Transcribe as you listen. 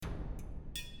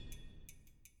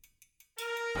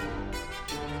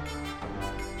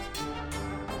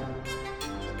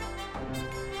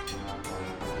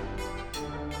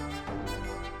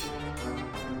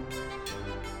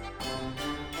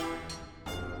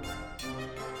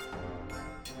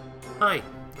Hi,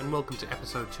 and welcome to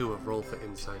episode 2 of Roll for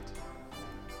Insight.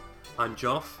 I'm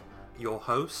Joff, your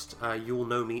host. You'll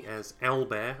know me as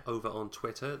Owlbear over on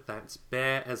Twitter. That's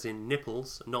bear as in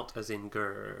nipples, not as in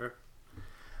grrr.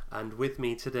 And with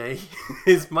me today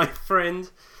is my friend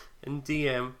and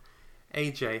DM,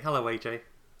 AJ. Hello, AJ.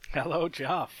 Hello,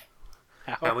 Joff.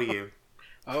 How are you?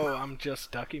 Oh, I'm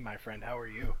just Ducky, my friend. How are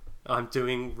you? I'm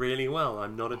doing really well.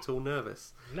 I'm not at all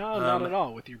nervous. No, not at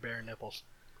all, with your bare nipples.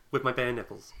 With my bear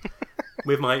nipples.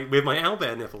 with my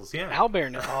owlbear nipples, yeah.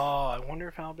 Owlbear nipples. Oh, I wonder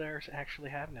if owlbears actually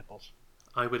have nipples.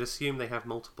 I would assume they have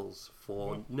multiples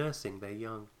for nursing their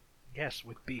young. Yes,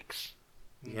 with beaks.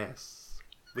 Yes,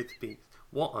 with beaks.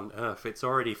 What on earth? It's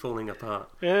already falling apart.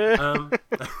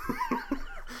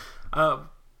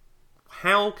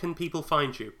 How can people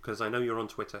find you? Because I know you're on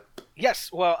Twitter. Yes,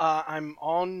 well, I'm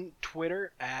on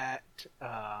Twitter at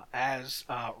as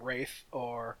Wraith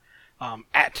or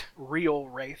at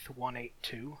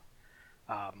RealWraith182.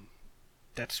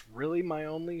 That's really my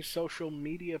only social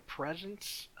media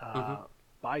presence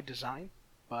by design.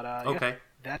 But okay, yeah,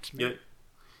 that's me.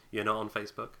 You're not on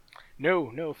Facebook? No,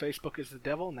 Facebook is the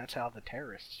devil, and that's how the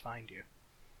terrorists find you.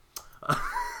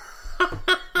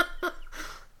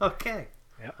 Okay.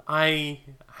 Yep. I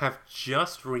have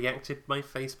just reacted my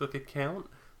Facebook account,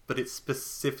 but it's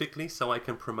specifically so I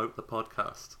can promote the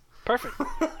podcast. Perfect.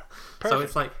 So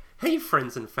it's like, hey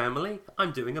friends and family,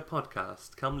 I'm doing a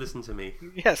podcast. Come listen to me.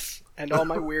 Yes, and all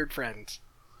my weird friends.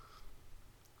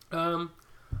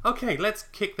 Okay, let's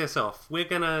kick this off. We're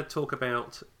gonna talk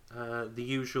about the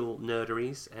usual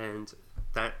nerderies, and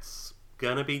that's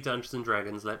gonna be Dungeons and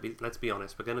Dragons. Let's be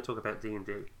honest. We're gonna talk about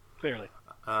D&D. Clearly.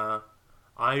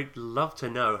 I'd love to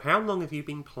know, how long have you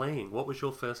been playing? What was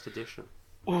your first edition?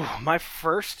 Ooh, my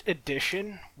first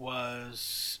edition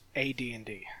was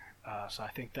AD&D. So I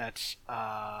think that's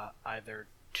either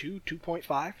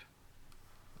 2.5.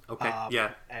 Okay,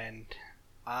 yeah. And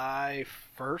I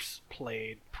first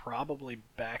played probably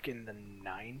back in the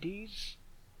 90s.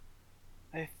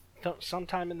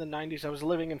 Sometime in the 90s. I was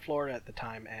living in Florida at the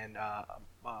time, and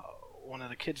one of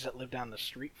the kids that lived down the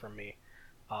street from me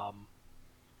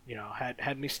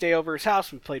had me stay over his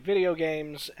house. We played video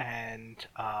games, and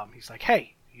he's like,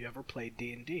 "Hey, you ever played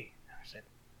D&D?" I said,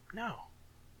 "No.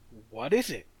 What is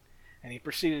it?" And he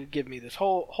proceeded to give me this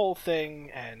whole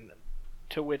thing, and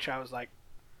to which I was like,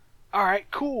 "All right,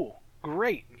 cool,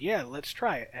 great, yeah, let's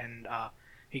try it." And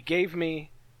he gave me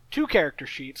 2 character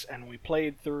sheets, and we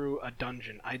played through a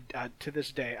dungeon. I to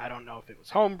this day, I don't know if it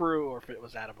was homebrew or if it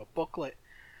was out of a booklet.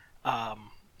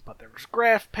 But there was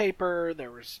graph paper, there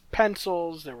was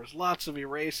pencils, there was lots of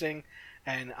erasing,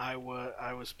 and I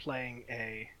was playing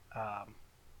a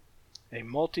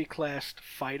multi-classed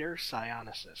fighter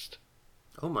psionicist.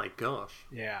 Oh my gosh.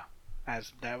 Yeah,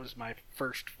 as that was my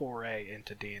first foray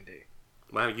into D&D.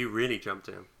 Wow, you really jumped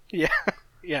in.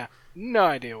 Yeah, no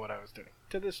idea what I was doing.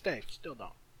 To this day, still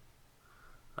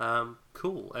don't.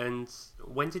 Cool. And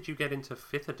when did you get into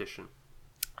 5th edition?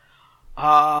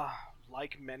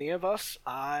 Like many of us,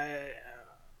 my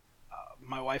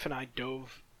wife and I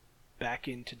dove back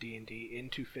into D&D,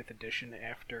 into 5th edition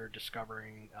after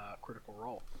discovering Critical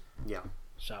Role. Yeah.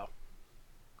 So,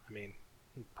 I mean,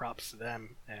 props to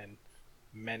them, and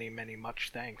many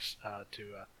much thanks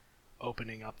to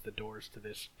opening up the doors to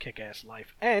this kick-ass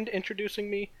life and introducing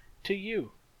me to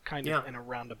you, kind of in a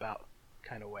roundabout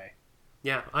kind of way.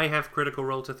 Yeah, I have Critical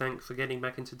Role to thank for getting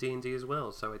back into D&D as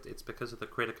well. So it's because of the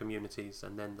Critter communities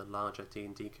and then the larger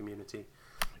D&D community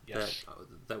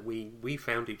that we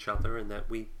found each other and that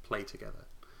we play together.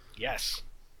 Yes,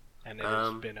 and it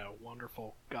has been a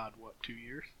wonderful, 2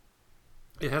 years?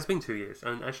 It has been 2 years,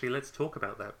 and actually let's talk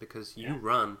about that because you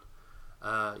run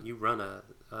a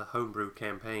homebrew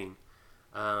campaign,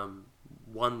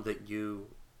 one that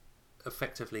you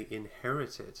effectively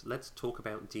inherited. Let's talk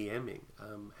about DMing.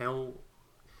 How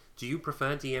do you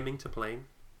prefer DMing to playing?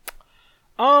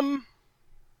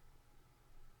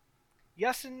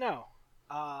 Yes and no.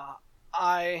 How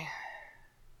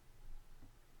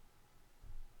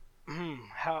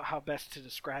best to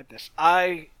describe this?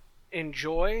 I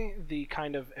enjoy the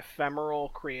kind of ephemeral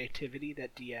creativity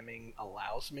that DMing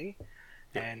allows me,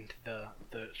 and the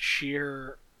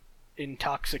sheer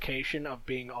intoxication of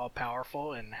being all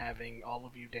powerful and having all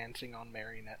of you dancing on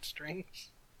marionette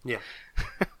strings. Yeah.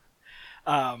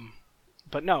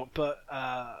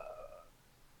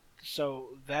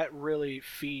 So that really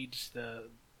feeds the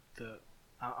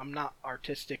I'm not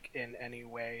artistic in any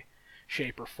way,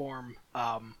 shape, or form,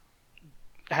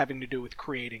 having to do with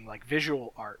creating like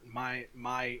visual art.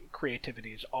 My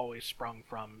creativity is always sprung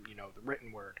from the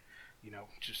written word,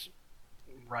 just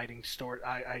writing story.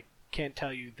 I can't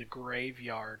tell you the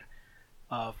graveyard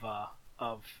of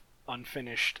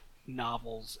unfinished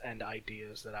novels and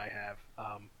ideas that I have.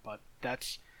 But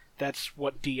that's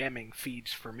what DMing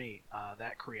feeds for me.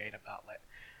 That creative outlet.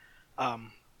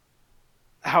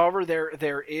 However,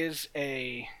 there is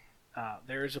a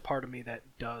part of me that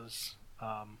does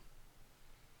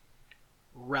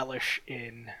relish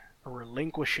in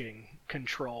relinquishing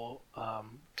control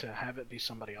to have it be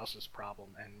somebody else's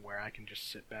problem, and where I can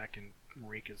just sit back and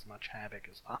wreak as much havoc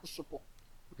as possible.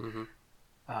 Mm-hmm.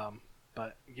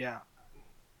 But yeah,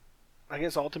 I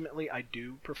guess ultimately I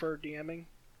do prefer DMing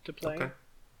to playing. Okay.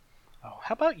 Oh,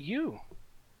 how about you?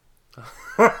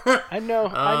 I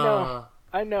know.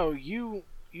 You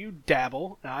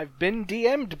dabble. I've been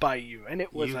DM'd by you, and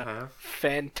it was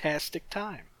fantastic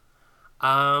time.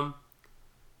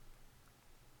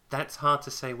 That's hard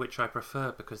to say which I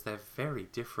prefer because they're very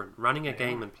different. Running a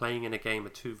game and playing in a game are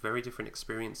two very different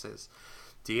experiences.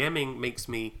 DMing makes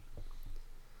me...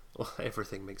 Well,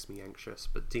 everything makes me anxious,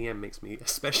 but DM makes me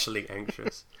especially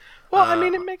anxious. Well, I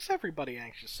mean, it makes everybody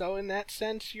anxious. So in that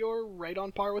sense, you're right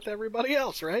on par with everybody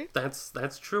else, right?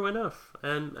 That's true enough.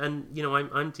 And you know,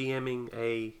 I'm DMing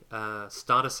a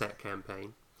starter set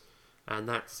campaign, and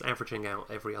that's averaging out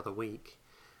every other week.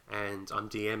 And I'm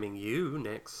DMing you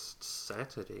next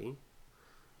Saturday,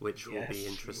 which will be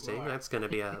interesting. That's gonna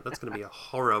be a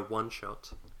horror one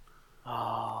shot.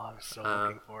 Oh, I'm so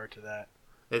looking forward to that.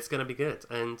 It's going to be good,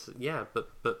 and yeah, but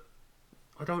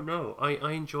I don't know.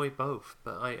 I enjoy both,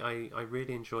 but I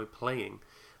really enjoy playing.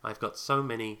 I've got so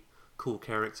many cool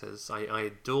characters. I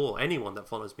adore anyone that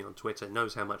follows me on Twitter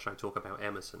knows how much I talk about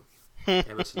Emerson.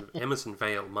 Emerson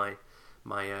Vale, my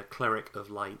cleric of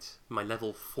light, my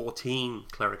level 14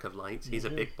 cleric of light. He's a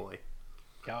big boy.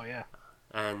 Oh yeah.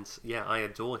 And yeah, I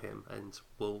adore him, and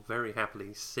will very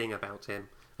happily sing about him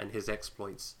and his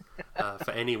exploits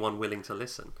for anyone willing to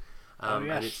listen. Yes.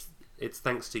 And it's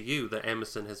thanks to you that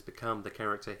Emerson has become the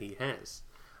character he has,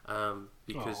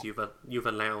 because you've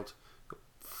allowed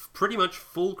pretty much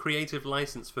full creative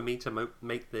license for me to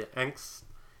make the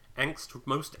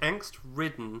most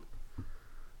angst-ridden,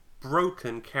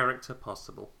 broken character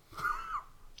possible.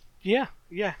 Yeah.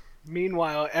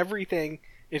 Meanwhile, everything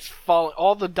is falling.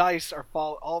 All the dice are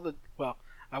falling. Well,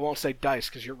 I won't say dice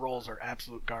because your rolls are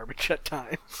absolute garbage at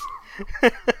times.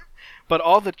 But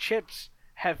all the chips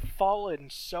have fallen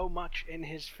so much in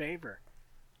his favor,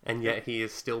 and yet he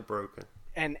is still broken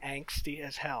and angsty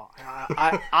as hell.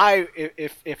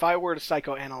 If I were to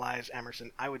psychoanalyze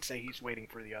Emerson, I would say he's waiting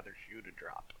for the other shoe to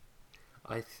drop.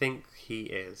 I think he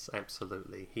is,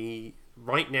 absolutely.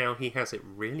 Right now he has it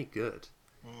really good,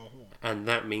 and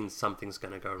that means something's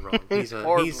going to go wrong. He's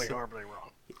horribly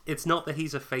wrong. It's not that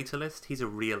he's a fatalist; he's a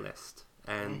realist,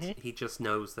 and he just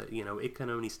knows that it can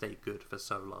only stay good for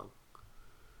so long.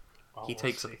 Well, he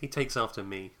takes after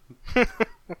me.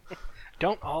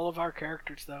 Don't all of our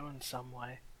characters, though, in some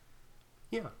way?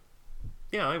 Yeah,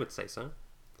 I would say so.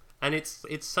 And it's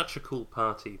such a cool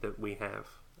party that we have.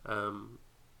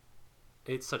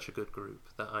 It's such a good group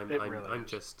that I'm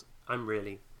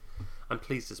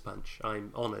pleased as punch.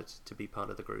 I'm honoured to be part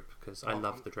of the group because I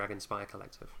love the Dragonspire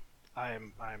Collective.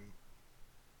 I'm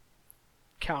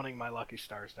counting my lucky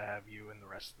stars to have you and the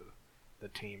rest of the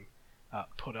team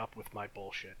put up with my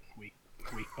bullshit week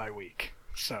by week.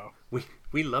 So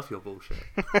we love your bullshit.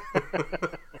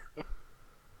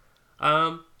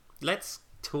 Let's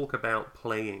talk about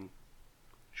playing.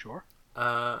 Sure.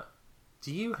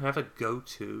 Do you have a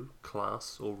go-to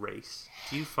class or race?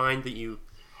 Do you find that you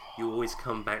always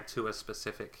come back to a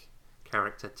specific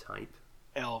character type?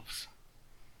 Elves.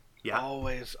 Yeah.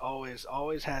 Always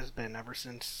has been ever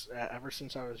since I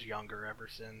was younger. Ever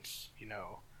since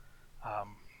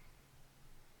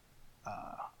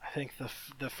I think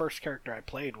the first character I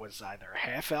played was either a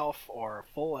half elf or a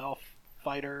full elf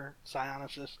fighter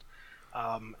psionicist,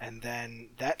 and then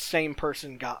that same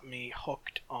person got me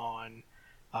hooked on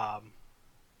R.A.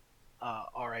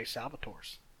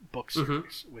 Salvatore's book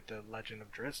series with the Legend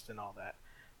of Drizzt and all that,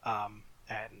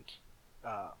 and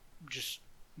just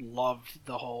loved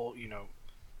the whole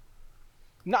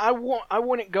No, I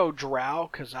wouldn't go drow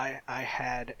because I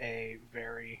had a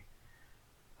very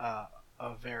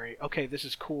okay, this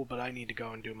is cool, but I need to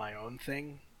go and do my own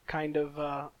thing kind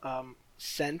of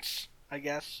sense, I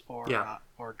guess, or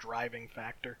driving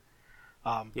factor.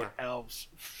 But elves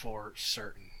for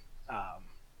certain,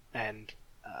 and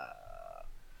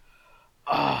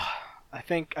I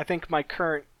think my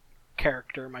current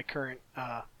character,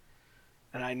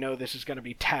 and I know this is going to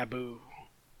be taboo,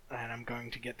 and I'm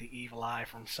going to get the evil eye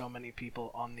from so many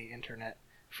people on the internet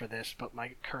for this, but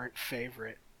my current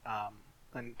favorite,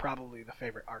 and probably the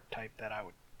favorite archetype that I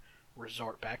would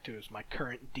resort back to is my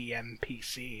current DM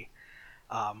PC,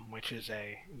 which is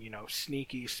a,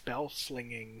 sneaky spell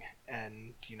slinging,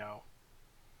 and,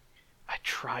 I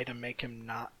try to make him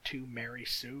not too Mary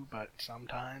Sue, but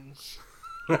sometimes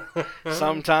it's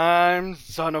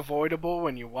unavoidable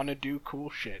when you want to do cool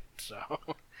shit. So,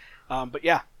 but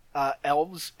yeah,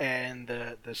 elves and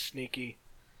the sneaky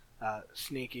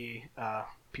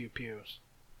pew pews.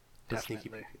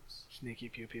 Definitely, sneaky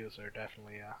pew pews are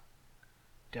definitely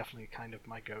kind of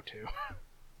my go-to.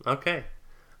 Okay.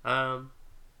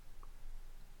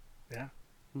 Yeah.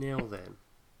 Now then,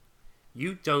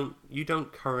 you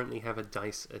don't currently have a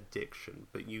dice addiction,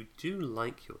 but you do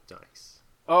like your dice.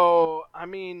 Oh, I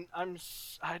mean, I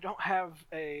don't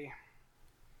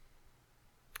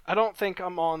think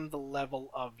I'm on the level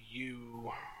of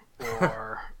you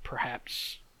or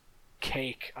perhaps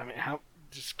Cake. I mean, how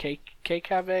does Cake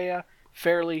have a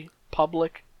fairly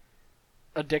public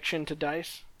addiction to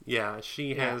dice? Yeah,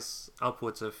 she has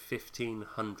upwards of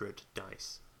 1,500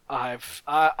 dice. I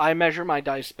measure my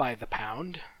dice by the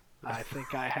pound. I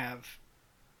think I have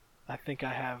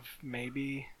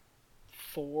maybe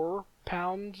 4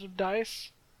 pounds of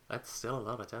dice. That's still a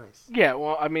lot of dice. Yeah,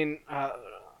 well, I mean,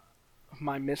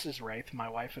 my Mrs. Wraith, my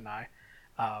wife, and I,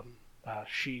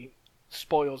 she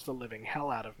spoils the living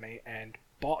hell out of me and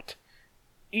bought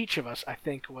each of us, I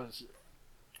think, was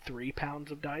 3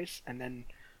 pounds of dice, and then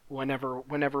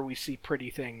whenever we see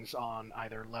pretty things on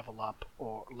either Level Up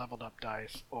or Leveled Up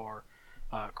Dice or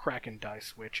Kraken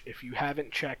Dice, which if you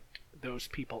haven't checked those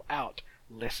people out,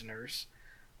 listeners,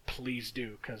 please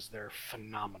do, because they're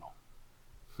phenomenal.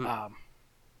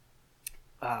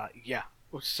 Yeah,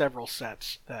 several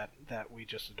sets that we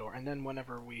just adore, and then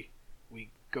whenever we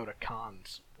go to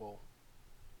cons, we'll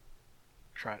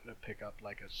try to pick up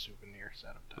like a souvenir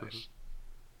set of dice. Mm-hmm.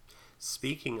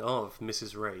 Speaking of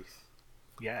Mrs. Wraith,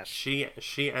 yes,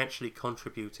 she actually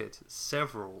contributed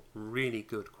several really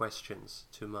good questions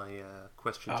to my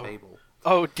question table.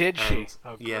 Oh, did she?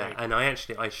 Oh, yeah, great. and I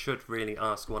should really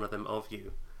ask one of them of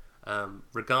you,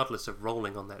 regardless of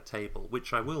rolling on that table,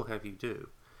 which I will have you do.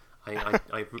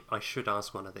 I should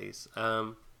ask one of these.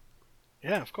 Yeah,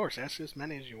 of course. Ask as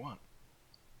many as you want.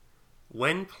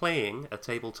 When playing a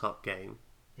tabletop game,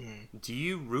 do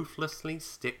you ruthlessly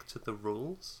stick to the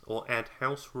rules or add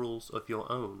house rules of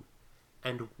your own,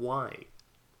 and why?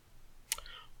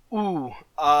 Ooh,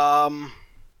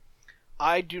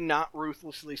 I do not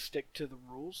ruthlessly stick to the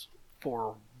rules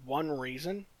for one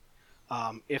reason.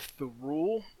 If the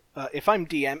rule, if I'm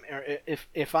DM, or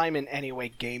if I'm in any way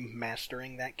game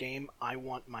mastering that game, I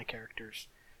want my characters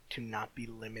to not be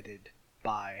limited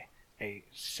by a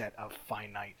set of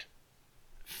finite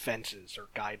fences or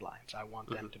guidelines. I want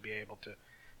them to be able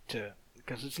to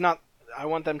because it's not. I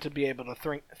want them to be able to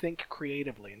think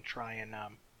creatively and try and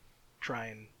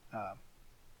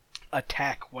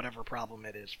attack whatever problem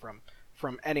it is from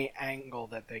any angle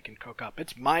that they can cook up.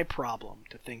 It's my problem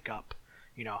to think up,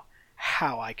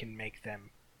 how I can make them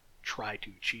try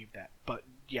to achieve that. But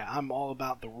yeah, I'm all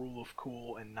about the rule of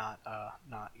cool and not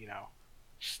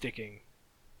sticking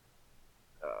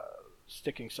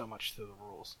so much to the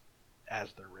rules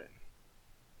as they're written.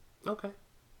 Okay.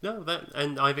 No,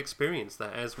 and I've experienced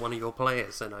that as one of your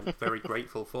players, and I'm very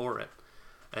grateful for it.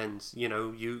 And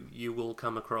you will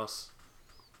come across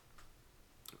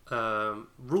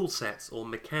rule sets or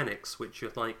mechanics which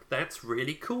you're like, that's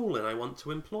really cool, and I want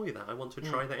to employ that. I want to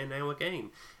try that in our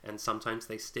game. And sometimes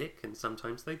they stick, and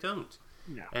sometimes they don't.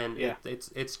 Yeah. And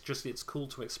it's cool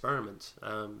to experiment,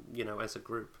 as a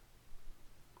group.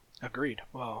 Agreed.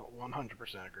 Well,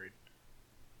 100% agreed.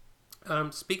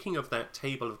 Speaking of that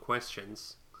table of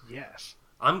questions, yes,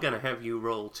 I'm going to have you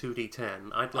roll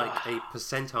 2d10. I'd like a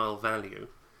percentile value,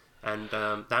 and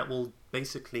that will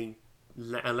basically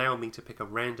allow me to pick a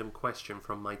random question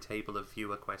from my table of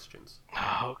viewer questions.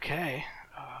 Okay.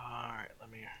 Alright,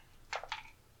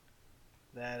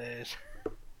 that is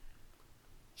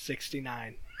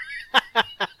 69.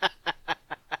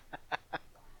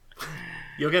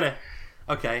 You're gonna...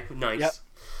 Okay, nice. Yep.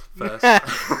 First.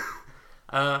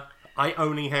 I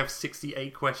only have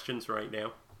 68 questions right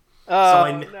now.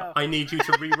 No. I need you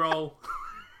to re-roll.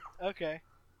 Okay.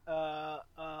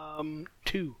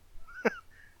 2.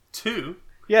 2?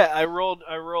 Yeah, I rolled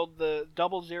the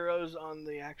double zeros on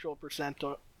the actual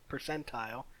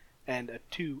percentile and a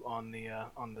 2 on the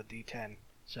D10.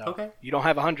 So okay. You don't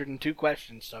have 102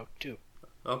 questions, so 2.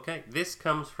 Okay. This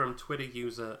comes from Twitter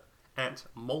user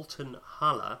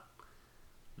 @MoltenHalla.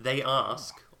 They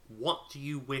ask, what do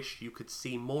you wish you could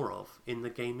see more of in the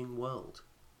gaming world?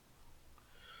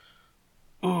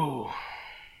 Ooh.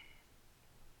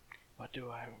 What do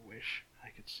I wish I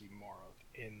could see more of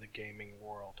in the gaming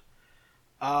world?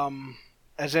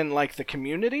 As in, like, the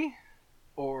community?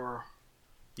 or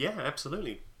Yeah,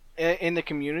 absolutely. in the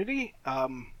community. I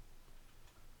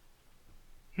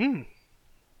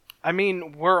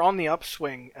mean, we're on the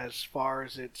upswing as far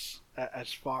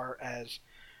as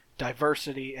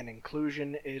diversity and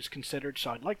inclusion is considered.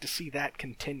 So I'd like to see that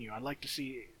continue. I'd like to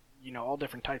see, all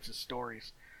different types of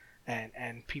stories,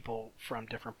 and people from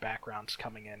different backgrounds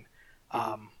coming in.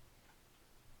 Mm-hmm.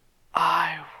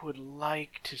 I would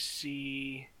like to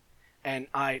see, and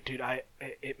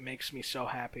it makes me so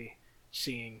happy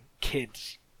seeing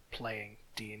kids playing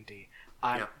D&D.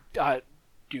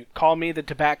 Dude, call me the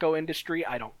tobacco industry.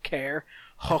 I don't care.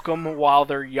 Hook them while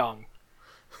they're young.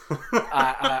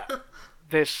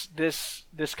 This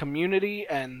community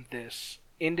and this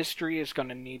industry is going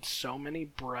to need so many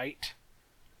bright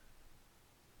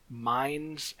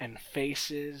minds and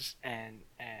faces and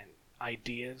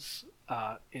ideas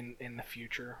in the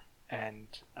future, and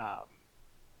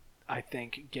I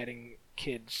think getting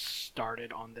kids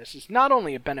started on this is not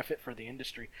only a benefit for the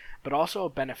industry, but also a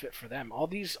benefit for them. All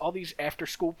these after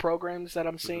school programs that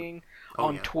I'm seeing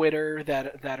on Twitter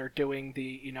that are doing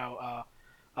the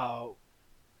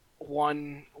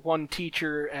one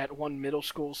teacher at one middle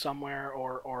school somewhere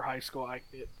or high school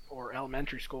or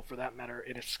elementary school for that matter.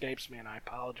 It escapes me and I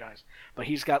apologize, but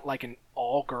he's got like an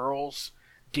all girls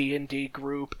D&D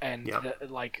group, and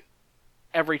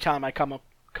every time I come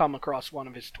across one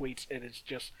of his tweets, it is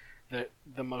just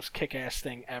the most kick-ass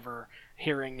thing ever,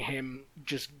 hearing him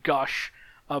just gush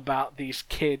about these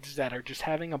kids that are just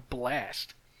having a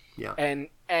blast. Yeah. And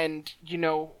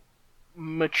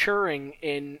maturing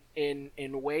in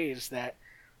ways that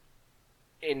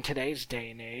in today's day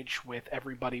and age, with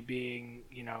everybody being,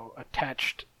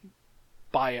 attached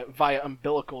via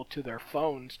umbilical to their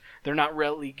phones, they're not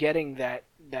really getting that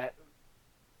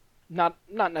not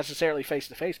necessarily face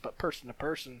to face, but person to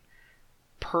person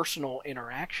personal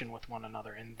interaction with one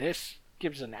another, and this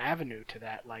gives an avenue to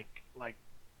that like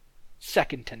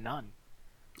second to none.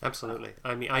 Absolutely.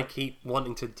 I mean, I keep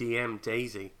wanting to DM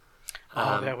Daisy.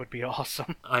 That would be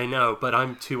awesome. I know, but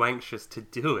I'm too anxious to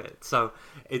do it. So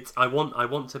I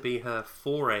want to be her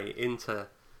foray into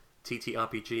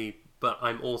TTRPG, but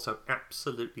I'm also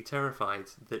absolutely terrified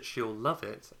that she'll love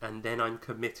it, and then I'm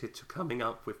committed to coming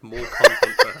up with more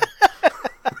content for her.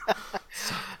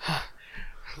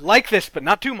 Like this, but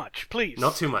not too much, please.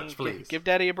 Not too much, please. Give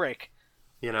Daddy a break.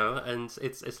 And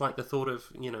it's like the thought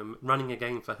of, running a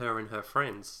game for her and her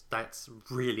friends. That's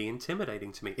really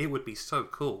intimidating to me. It would be so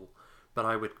cool, but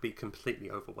I would be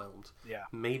completely overwhelmed. Yeah.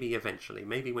 Maybe eventually.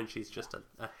 Maybe when she's just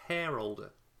a hair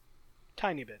older.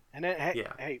 Tiny bit. And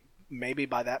hey, maybe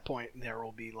by that point there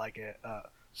will be like a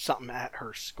something at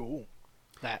her school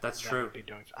that's true. Would be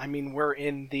doing. I mean, we're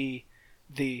in the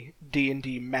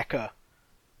D&D mecca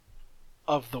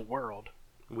of the world.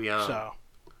 We are. So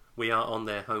we are on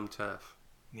their home turf.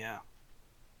 Yeah.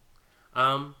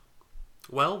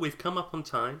 Well, we've come up on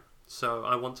time, so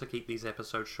I want to keep these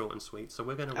episodes short and sweet, so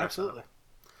we're going to wrap up.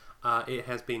 It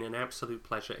has been an absolute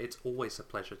pleasure. It's always a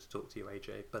pleasure to talk to you,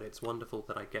 AJ, but it's wonderful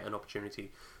that I get an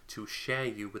opportunity to share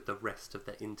you with the rest of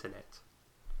the internet.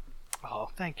 Oh,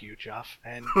 thank you, Jeff.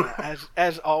 And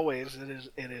as always,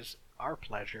 it is our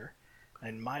pleasure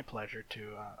and my pleasure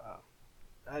to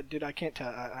dude, I can't tell.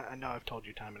 I know I've told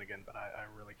you time and again, but I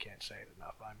really can't say it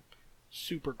enough. I'm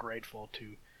super grateful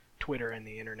to Twitter and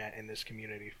the internet and this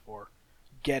community for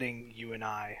getting you and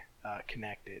I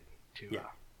connected to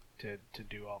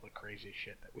do all the crazy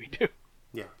shit that we do.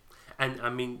 Yeah, and I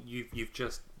mean, you've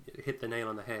just hit the nail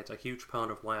on the head. A huge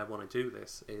part of why I want to do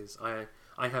this is I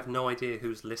have no idea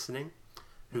who's listening,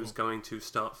 who's going to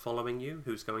start following you,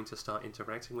 who's going to start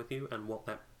interacting with you, and what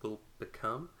that will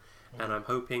become. And I'm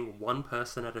hoping one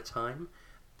person at a time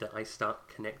that I start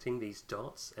connecting these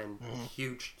dots, and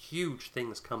huge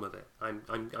things come of it.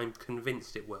 I'm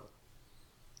convinced it will.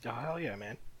 Oh, hell yeah,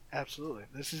 man! Absolutely.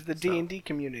 This is the D&D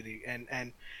community,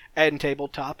 and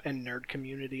tabletop and nerd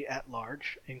community at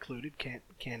large included. Can't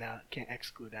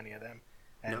exclude any of them.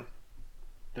 And no.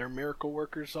 They're miracle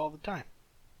workers all the time.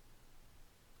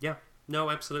 Yeah. No,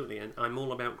 absolutely, and I'm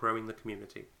all about growing the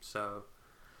community. So.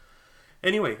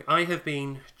 Anyway, I have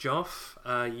been Joff.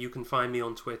 You can find me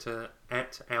on Twitter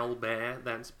at @albear.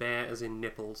 That's bear as in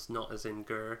nipples, not as in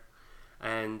gur.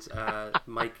 And that's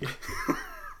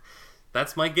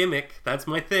my gimmick. That's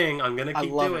my thing. I'm going to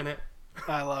keep doing it.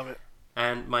 I love it.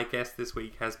 And my guest this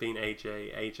week has been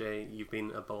AJ. AJ, you've been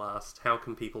a blast. How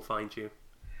can people find you?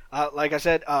 Like I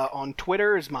said, on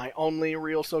Twitter is my only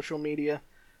real social media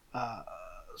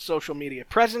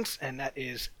presence, and that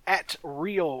is at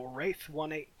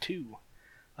RealWraith182.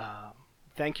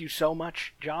 Thank you so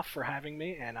much, Joff, for having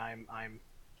me, and I'm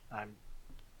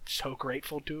so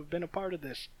grateful to have been a part of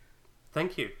this.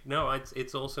 Thank you. No,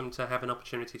 it's awesome to have an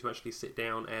opportunity to actually sit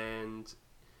down and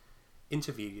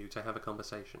interview you, to have a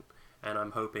conversation. And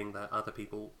I'm hoping that other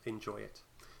people enjoy it.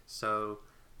 So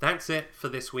that's it for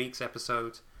this week's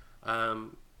episode.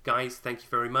 Guys, thank you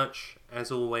very much.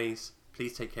 As always,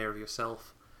 please take care of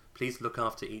yourself. Please look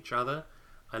after each other.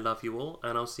 I love you all,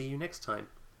 and I'll see you next time.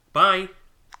 Bye!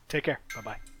 Take care.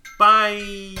 Bye-bye.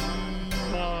 Bye!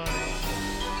 Bye.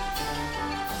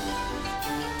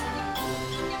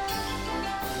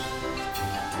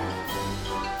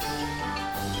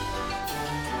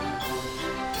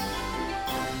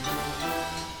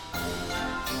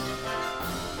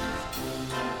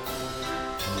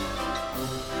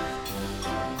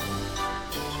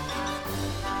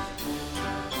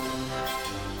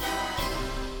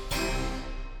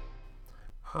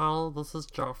 Hi, this is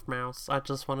Jeff Mouse. I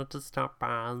just wanted to stop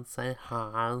by and say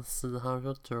hi and see how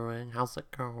you're doing. How's it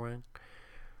going?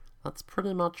 That's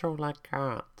pretty much all I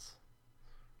got.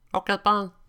 Okay, bye.